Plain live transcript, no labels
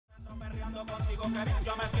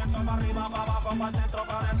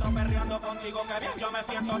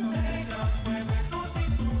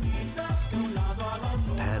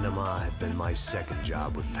Panama had been my second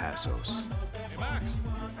job with Passos. Hey, Max!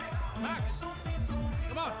 Max!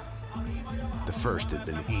 Come on! The first had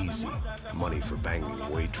been easy. Money for banging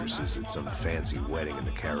waitresses at some fancy wedding in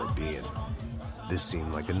the Caribbean. This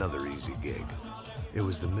seemed like another easy gig. It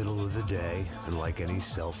was the middle of the day, and like any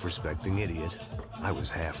self-respecting idiot, I was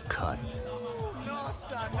half cut. No,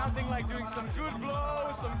 son, nothing like doing some good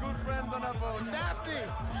blows, some good friends on a boat. Daphne!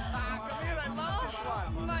 Come here, I love this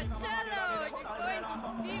one. Marcello, you're going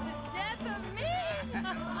to be the death of me?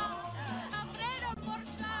 Alfredo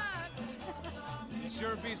Morchan! It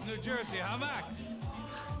sure beats New Jersey, huh, Max?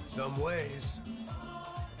 Some ways.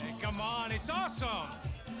 Hey, come on, it's awesome!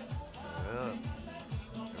 Yeah.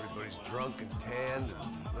 Everybody's drunk and tanned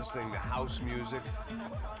and listening to house music.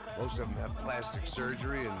 Most of them have plastic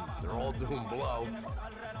surgery and they're all doing blow.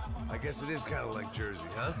 I guess it is kind of like Jersey,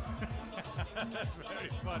 huh? That's very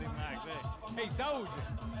funny, Max. Hey, Saúde!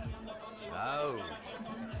 Oh.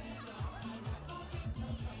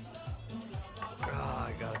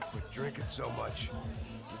 I gotta quit drinking so much.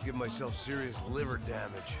 I'll give myself serious liver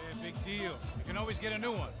damage. Yeah, big deal. You can always get a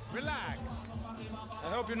new one. Relax. I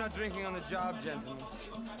hope you're not drinking on the job, gentlemen.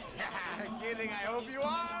 Kidding, I hope you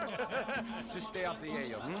are. Just stay off the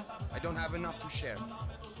yayo, I don't have enough to share.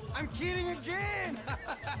 I'm kidding again!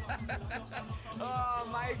 Oh,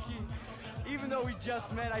 Mikey, even though we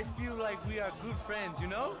just met, I feel like we are good friends, you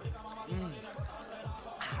know?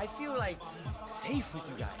 I feel like safe with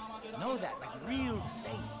you guys. Know that, like real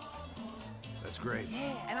safe. That's great.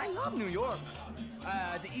 Yeah, and I love New York.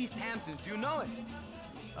 The East Hamptons, do you know it?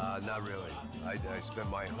 Not really. I spent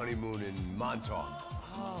my honeymoon in Montauk.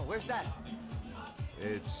 Oh, where's that?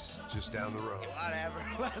 It's just down the road. Whatever.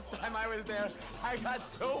 Last time I was there, I got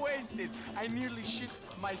so wasted, I nearly shit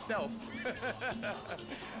myself.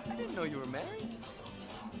 I didn't know you were married.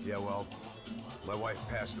 Yeah, well, my wife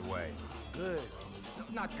passed away. Good. No,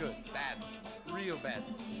 not good. Bad. Real bad.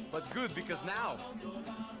 But good because now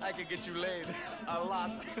I can get you laid a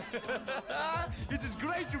lot. It is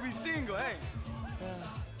great to be single, hey?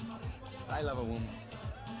 I love a woman.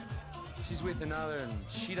 She's with another and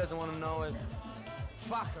she doesn't want to know it.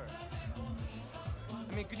 Fuck her.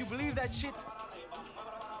 I mean, could you believe that shit?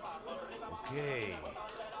 Okay.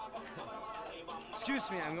 Excuse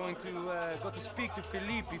me, I'm going to go to speak to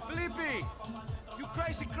Felipe. Felipe! You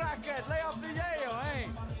crazy crackhead, lay off the yayo, eh?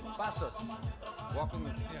 Passos, walk with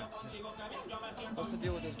me. Yeah. What's the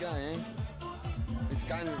deal with this guy, eh? He's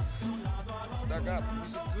kind of stuck up.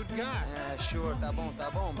 He's a good guy. Yeah, sure, tá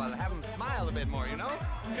bom, but have him smile a bit more, you know?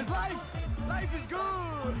 Because life is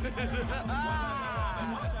good!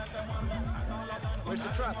 Where's the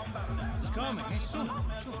truck? It's coming. Hey, soon.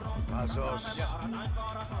 Passos. Yeah.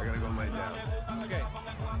 I gotta go lay down. Okay.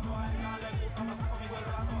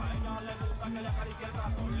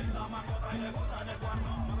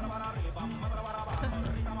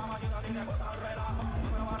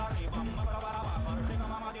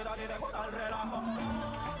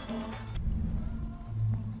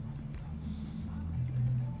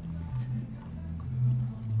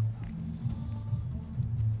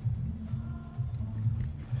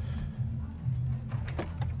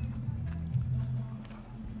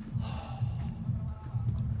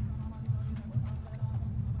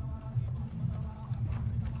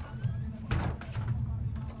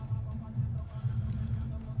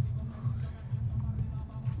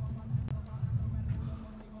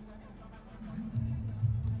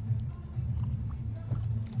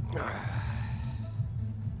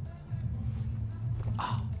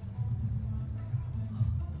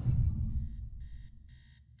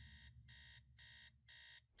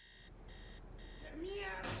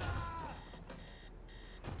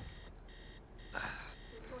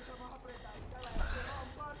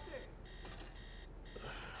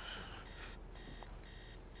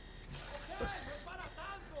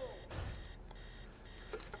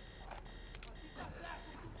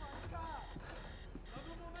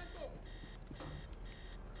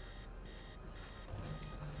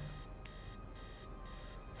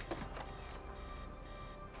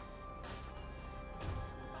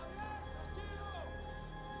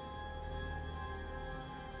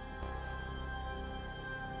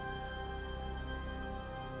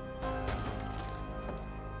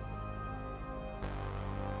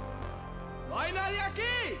 ¡No hay nadie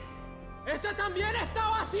aquí! ¡Esta también está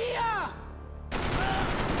vacía!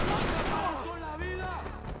 ¡Con la vida!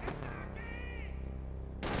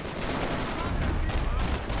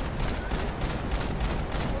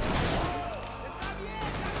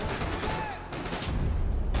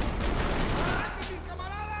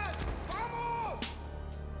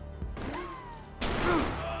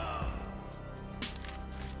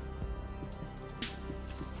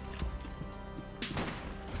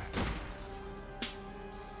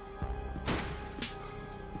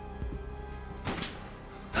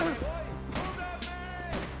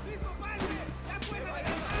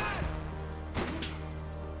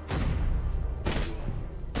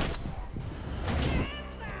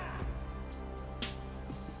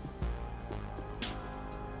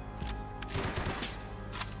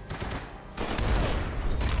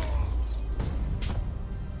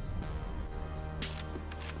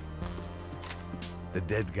 The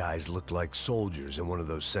dead guys looked like soldiers in one of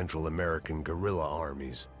those Central American guerrilla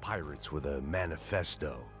armies. Pirates with a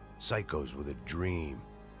manifesto. Psychos with a dream.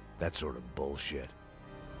 That sort of bullshit.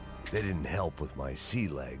 They didn't help with my sea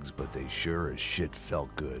legs, but they sure as shit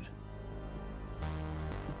felt good.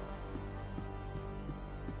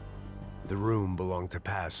 The room belonged to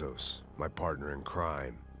Passos, my partner in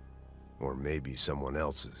crime. Or maybe someone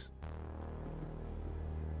else's.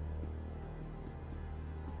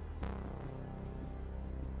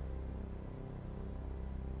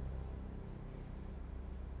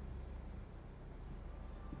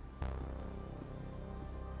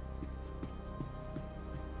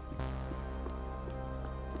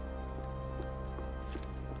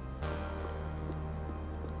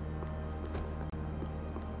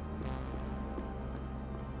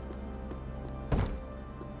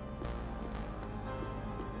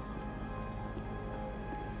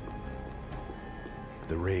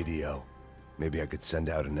 The radio. Maybe I could send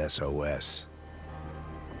out an SOS.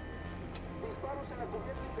 Disparos en la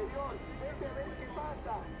cubierta inferior. Vete a ver qué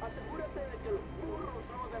pasa. Asegúrate de que los burros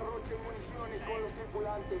no derrochen municiones con los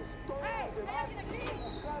tripulantes. Todos los demás siguen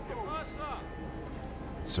buscando.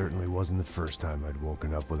 It certainly wasn't the first time I'd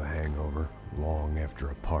woken up with a hangover, long after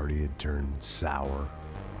a party had turned sour.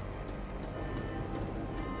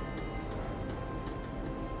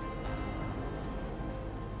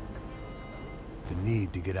 The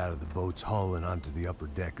need to get out of the boat's hull and onto the upper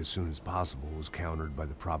deck as soon as possible was countered by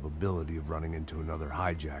the probability of running into another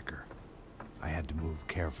hijacker. I had to move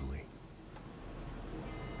carefully.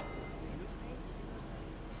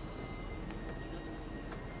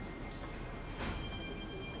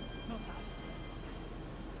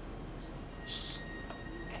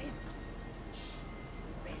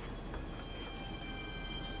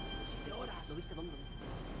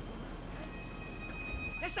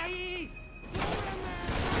 ¡Está ahí!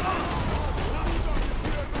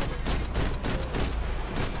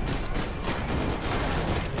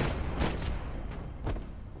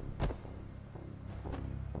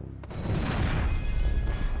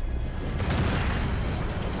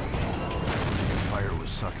 Fire was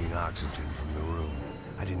sucking oxygen from the room.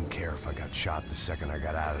 I didn't care if I got shot the second I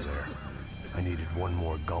got out of there. I needed one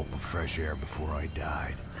more gulp of fresh air before I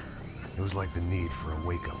died. It was like the need for a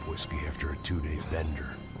wake-up whiskey after a 2-day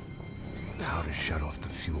bender. How to shut off the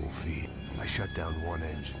fuel feed. I shut down one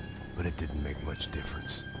engine, but it didn't make much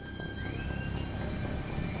difference.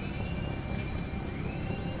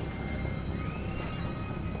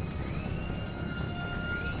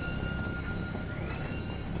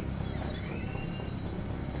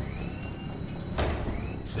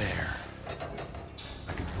 There.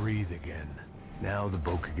 I could breathe again. Now the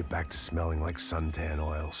boat could get back to smelling like suntan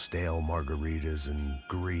oil, stale margaritas, and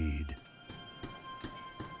greed.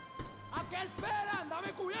 ¿A qué esperan?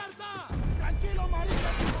 ¡Dame cubierta! Tranquilo, marido.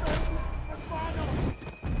 Hermano.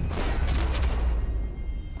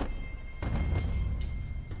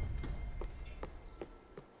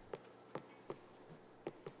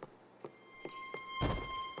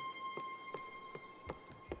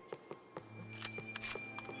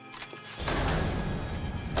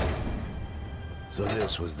 So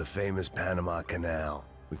this was the famous Panama Canal.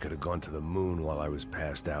 We could have gone to the moon while I was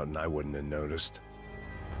passed out and I wouldn't have noticed.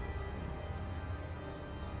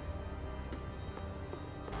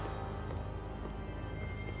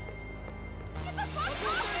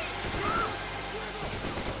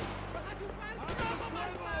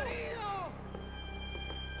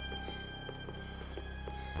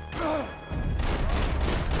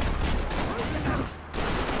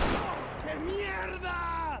 ¡Qué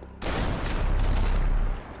mierda!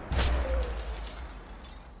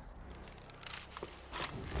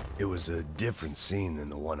 It was a different scene than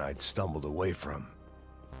the one I'd stumbled away from.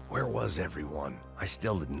 Where was everyone? I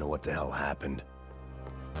still didn't know what the hell happened.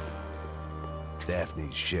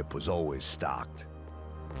 Daphne's ship was always stocked.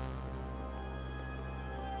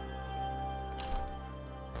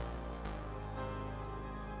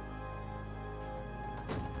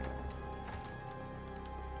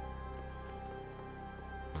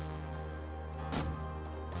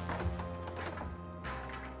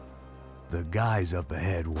 The guys up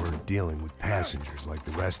ahead weren't dealing with passengers like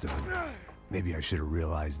the rest of them. Maybe I should have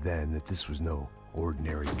realized then that this was no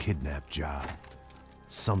ordinary kidnap job.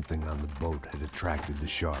 Something on the boat had attracted the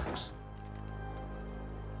sharks.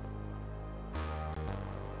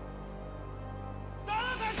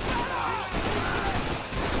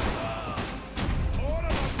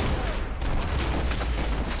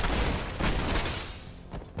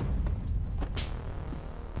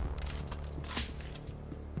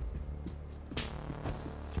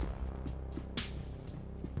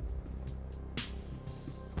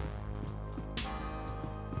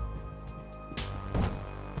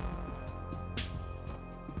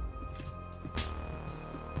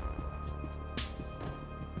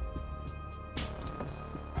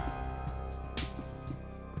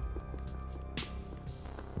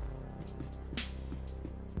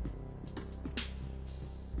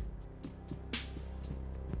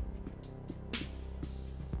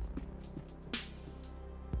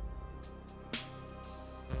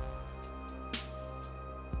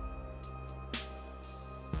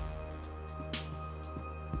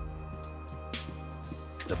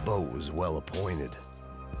 The boat was well appointed.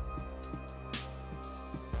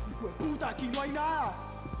 ¡Hijo de puta, aquí no hay nada!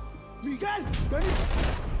 ¡Miguel, ven!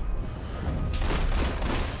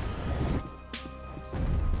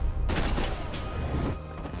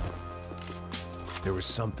 There was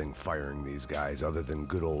something firing these guys other than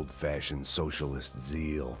good old-fashioned socialist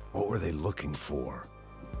zeal. What were they looking for?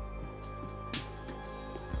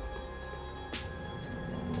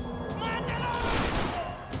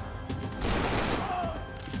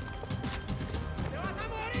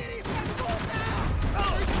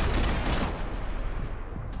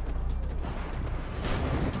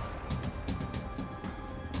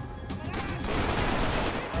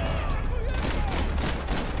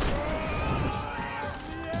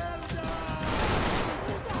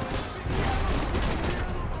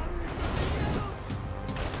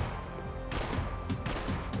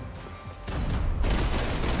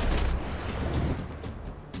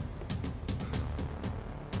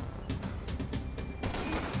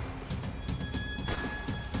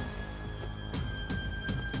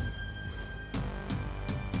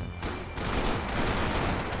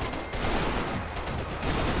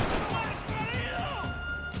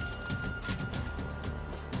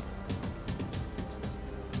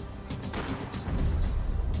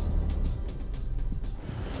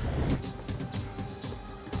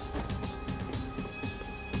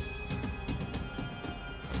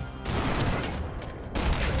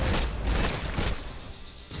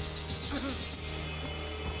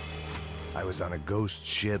 I was on a ghost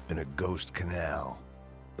ship in a ghost canal.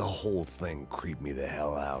 The whole thing creeped me the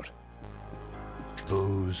hell out.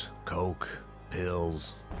 Booze, coke,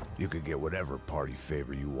 pills. You could get whatever party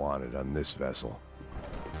favor you wanted on this vessel.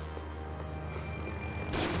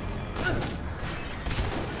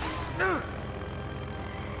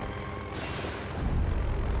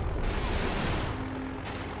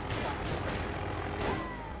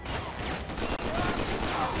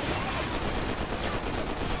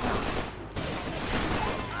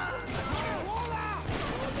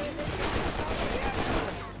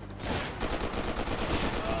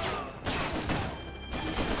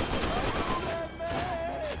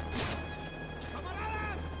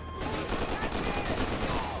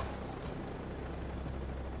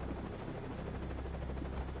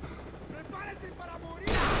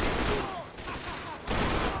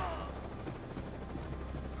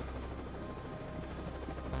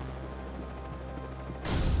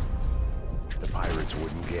 The pirates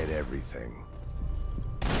wouldn't get everything.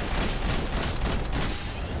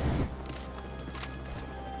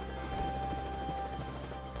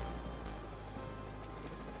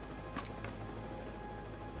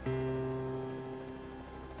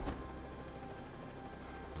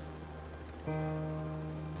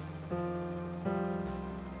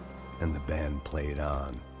 And the band played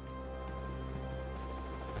on.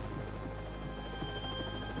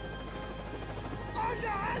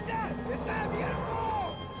 ¡Anda, anda! ¡Está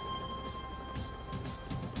abierto!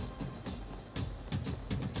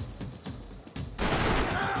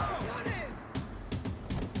 ¡Posiciones!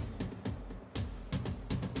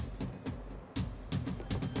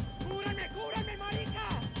 ¡Cúbranme, cúbranme,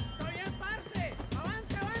 maricas! ¡Estoy bien, parce!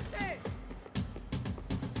 ¡Avance, avance!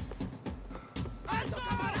 ¡Alto,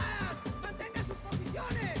 camaradas! ¡Mantengan sus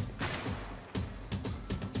posiciones!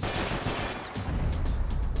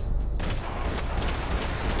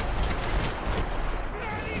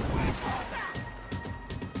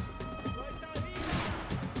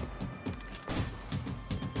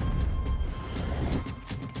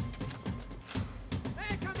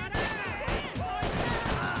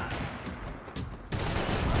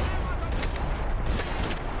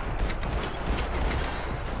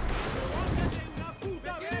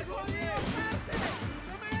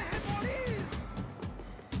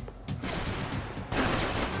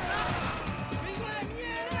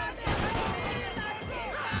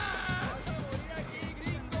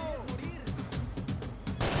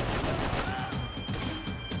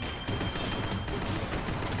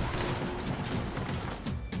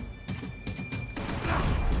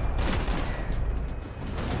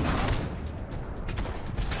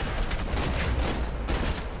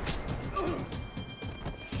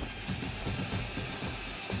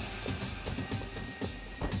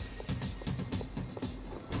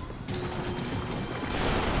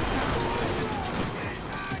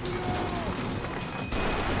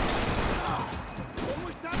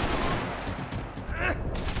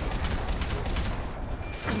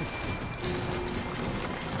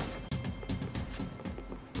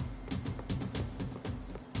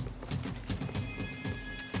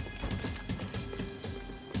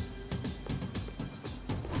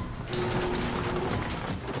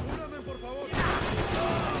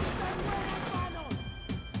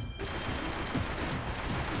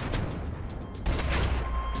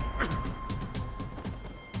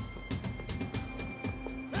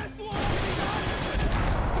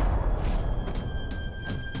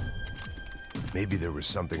 Maybe there was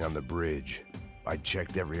something on the bridge. I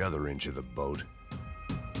checked every other inch of the boat.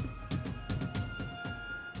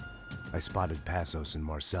 I spotted Passos and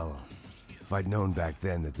Marcelo. If I'd known back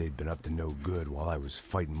then that they'd been up to no good while I was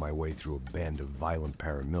fighting my way through a band of violent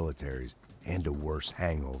paramilitaries and a worse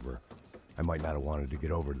hangover, I might not have wanted to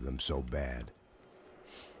get over to them so bad.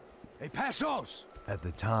 Hey, Passos! At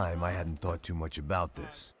the time, I hadn't thought too much about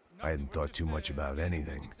this. I hadn't thought too much about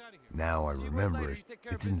anything. Now I remember it,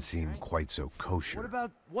 it didn't seem quite so kosher. What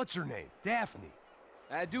about, what's her name? Daphne?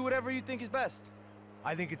 Do whatever you think is best.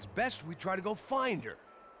 I think it's best we try to go find her.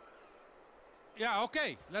 Yeah,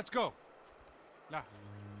 okay, let's go.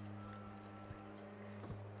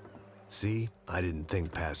 See? I didn't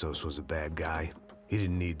think Passos was a bad guy. He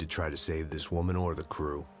didn't need to try to save this woman or the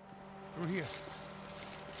crew. Through here.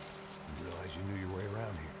 You realize you knew your way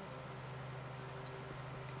around here.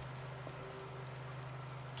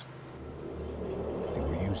 They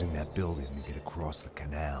were using that building to get across the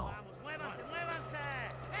canal. Come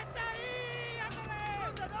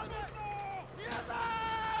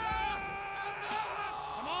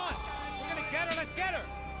on! We're gonna get her, let's get her!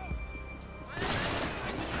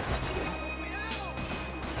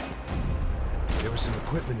 There was some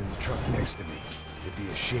equipment in the truck next to me. It'd be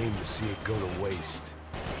a shame to see it go to waste.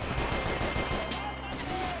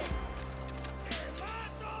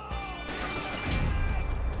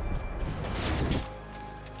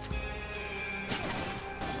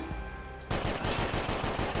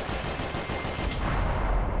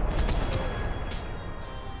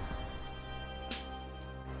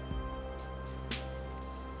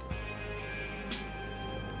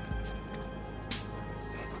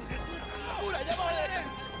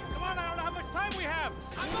 Come on, I don't know how much time we have!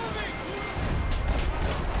 I'm moving!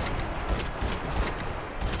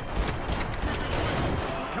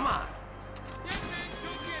 Come on! Dead man,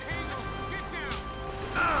 don't get hangover! Get down!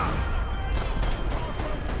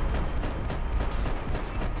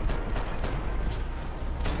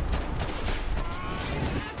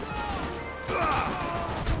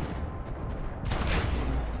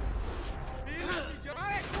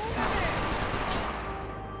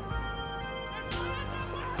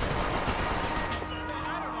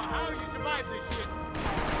 How you survive this shit?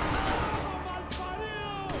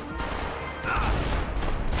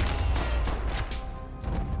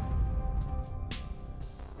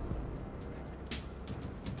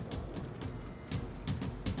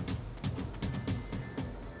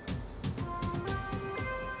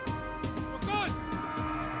 We're good!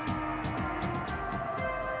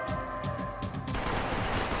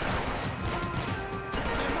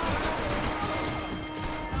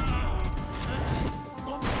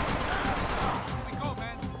 We go,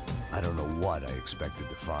 man. I don't know what I expected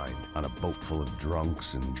to find. On a boat full of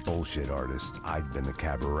drunks and bullshit artists, I'd been the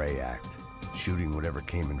cabaret act. Shooting whatever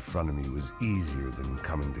came in front of me was easier than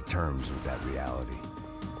coming to terms with that reality.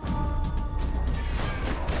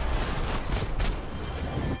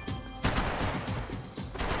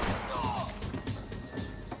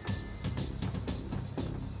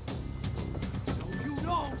 You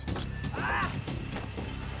don't!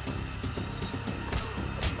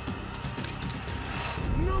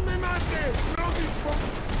 ¡No me mates! ¡No dispongo!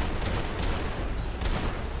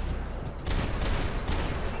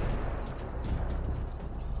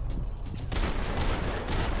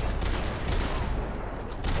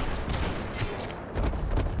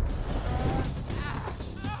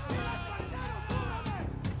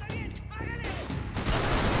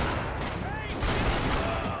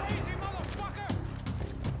 Crazy motherfucker!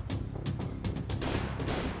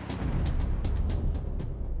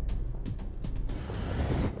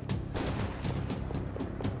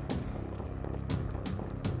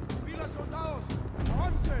 ¡Pila, soldados!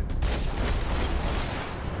 ¡Avancen!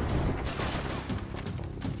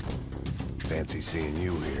 Fancy seeing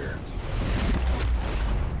you here.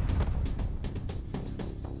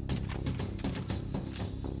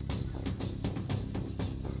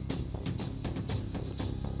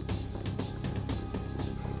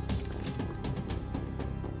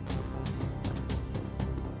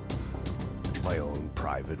 My own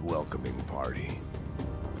private welcoming party.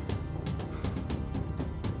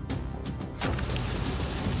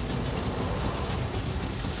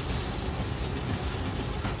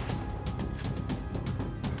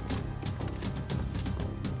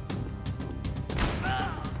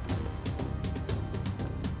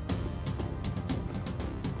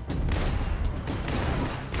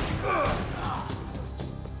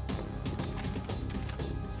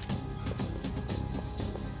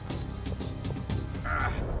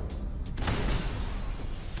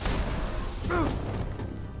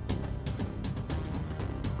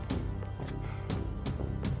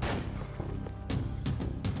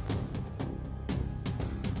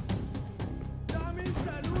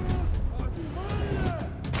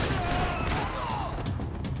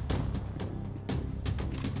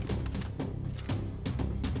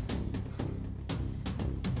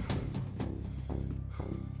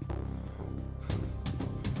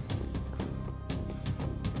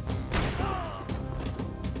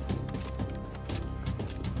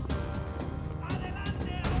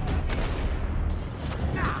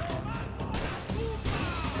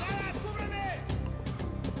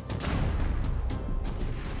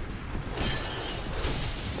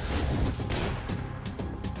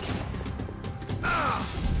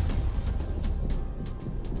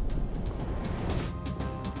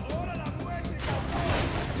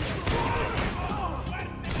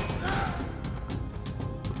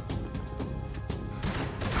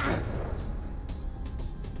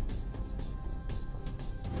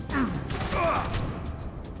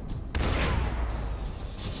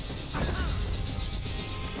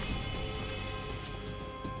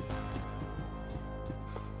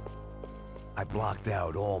 I blocked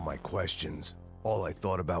out all my questions. All I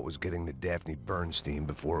thought about was getting to Daphne Bernstein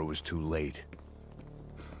before it was too late.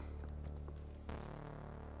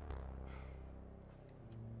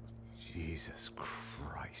 Jesus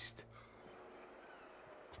Christ.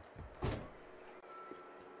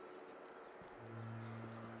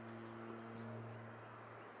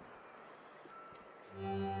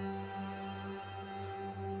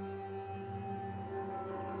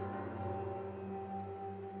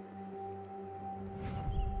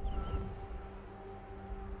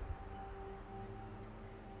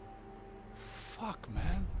 Fuck,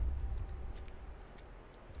 man.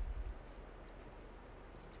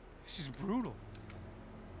 This is brutal.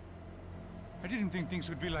 I didn't think things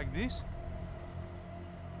would be like this.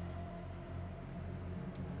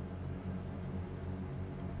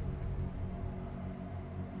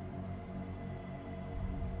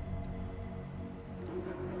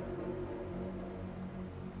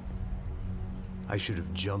 I should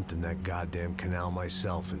have jumped in that goddamn canal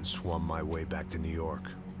myself and swum my way back to New York.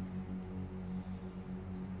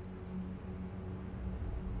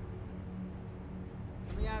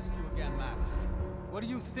 Let me ask you again, Max. What do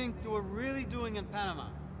you think you were really doing in Panama?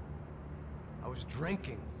 I was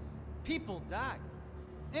drinking. People died.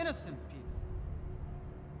 Innocent people.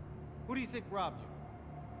 Who do you think robbed you?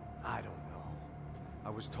 I don't know. I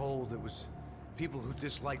was told it was people who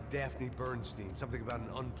disliked Daphne Bernstein, something about an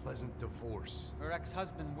unpleasant divorce. Her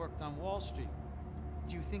ex-husband worked on Wall Street.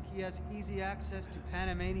 Do you think he has easy access to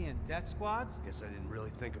Panamanian death squads? Guess I didn't really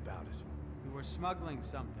think about it. You were smuggling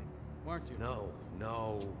something, weren't you? No.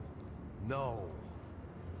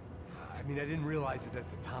 I mean, I didn't realize it at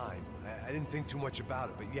the time. I didn't think too much about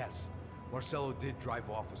it, but yes, Marcelo did drive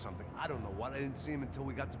off with something. I don't know what. I didn't see him until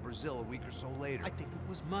we got to Brazil a week or so later. I think it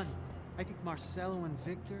was money. I think Marcelo and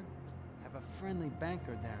Victor have a friendly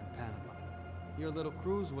banker there in Panama. Your little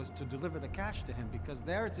cruise was to deliver the cash to him because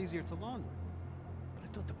there it's easier to launder. But I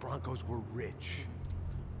thought the Broncos were rich.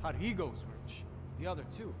 Rodrigo's rich. The other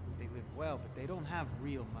two, they live well, but they don't have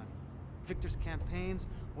real money. Victor's campaigns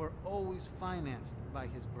were always financed by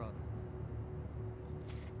his brother.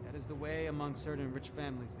 That is the way among certain rich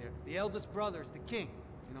families there. The eldest brother is the king.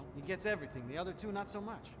 You know, he gets everything. The other two, not so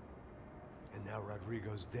much. And now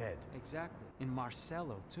Rodrigo's dead. Exactly. And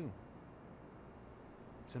Marcelo, too.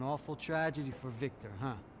 It's an awful tragedy for Victor,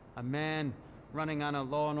 huh? A man running on a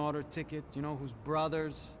law and order ticket, you know, whose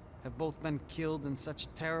brothers have both been killed in such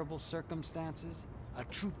terrible circumstances. A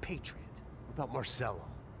true patriot. What about Marcelo?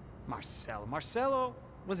 Marcelo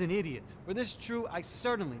was an idiot. Were this true, I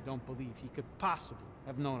certainly don't believe he could possibly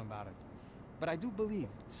have known about it. But I do believe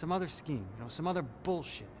some other scheme, you know, some other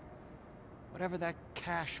bullshit. Whatever that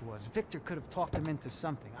cash was, Victor could have talked him into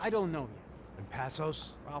something. I don't know yet. And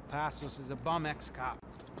Passos? Raul Passos is a bum ex-cop.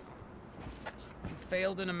 He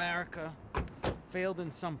failed in America, failed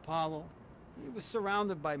in Sao Paulo. He was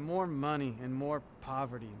surrounded by more money and more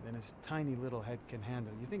poverty than his tiny little head can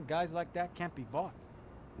handle. You think guys like that can't be bought?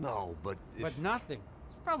 No, but if... But nothing.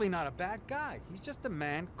 He's probably not a bad guy. He's just a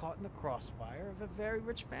man caught in the crossfire of a very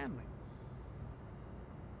rich family.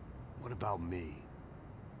 What about me?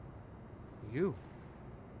 You.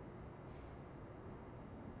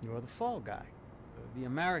 You're the fall guy. The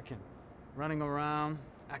American. Running around,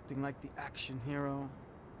 acting like the action hero.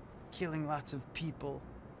 Killing lots of people.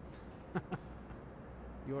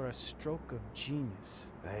 You're a stroke of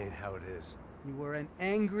genius. That ain't how it is. You were an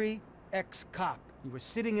angry ex-cop. You were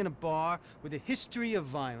sitting in a bar with a history of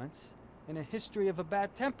violence and a history of a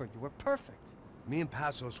bad temper. You were perfect. Me and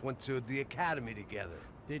Passos went to the academy together.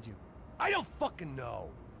 Did you? I don't fucking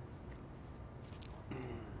know.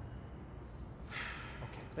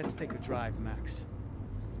 Okay, let's take a drive, Max.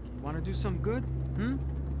 You want to do some good? You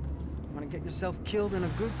want to get yourself killed in a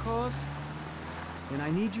good cause? Then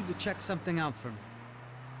I need you to check something out for me.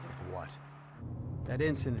 Like what? That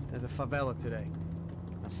incident at the favela today.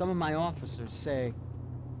 Now, some of my officers say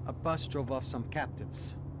a bus drove off some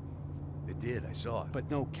captives. They did, I saw it.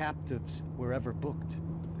 But no captives were ever booked.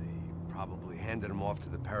 They probably handed them off to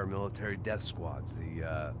the paramilitary death squads,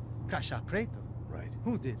 the, Caixa Preto? Right.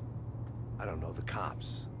 Who did? I don't know, the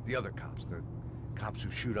cops. The other cops, the cops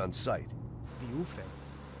who shoot on sight. The UFE.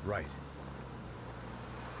 Right.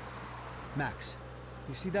 Max,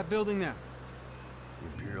 you see that building there? The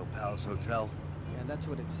Imperial Palace Hotel? Yeah, that's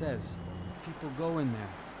what it says. People go in there,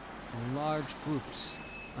 in large groups,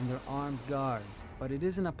 under armed guard. But it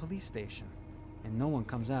isn't a police station, and no one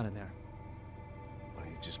comes out of there. Why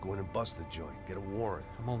don't you just go in and bust the joint, get a warrant?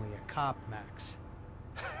 I'm only a cop, Max.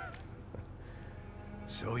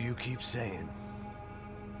 So you keep saying.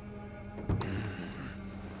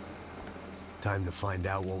 Time to find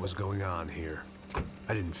out what was going on here.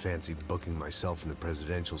 I didn't fancy booking myself in the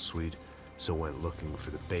presidential suite, so went looking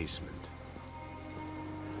for the basement.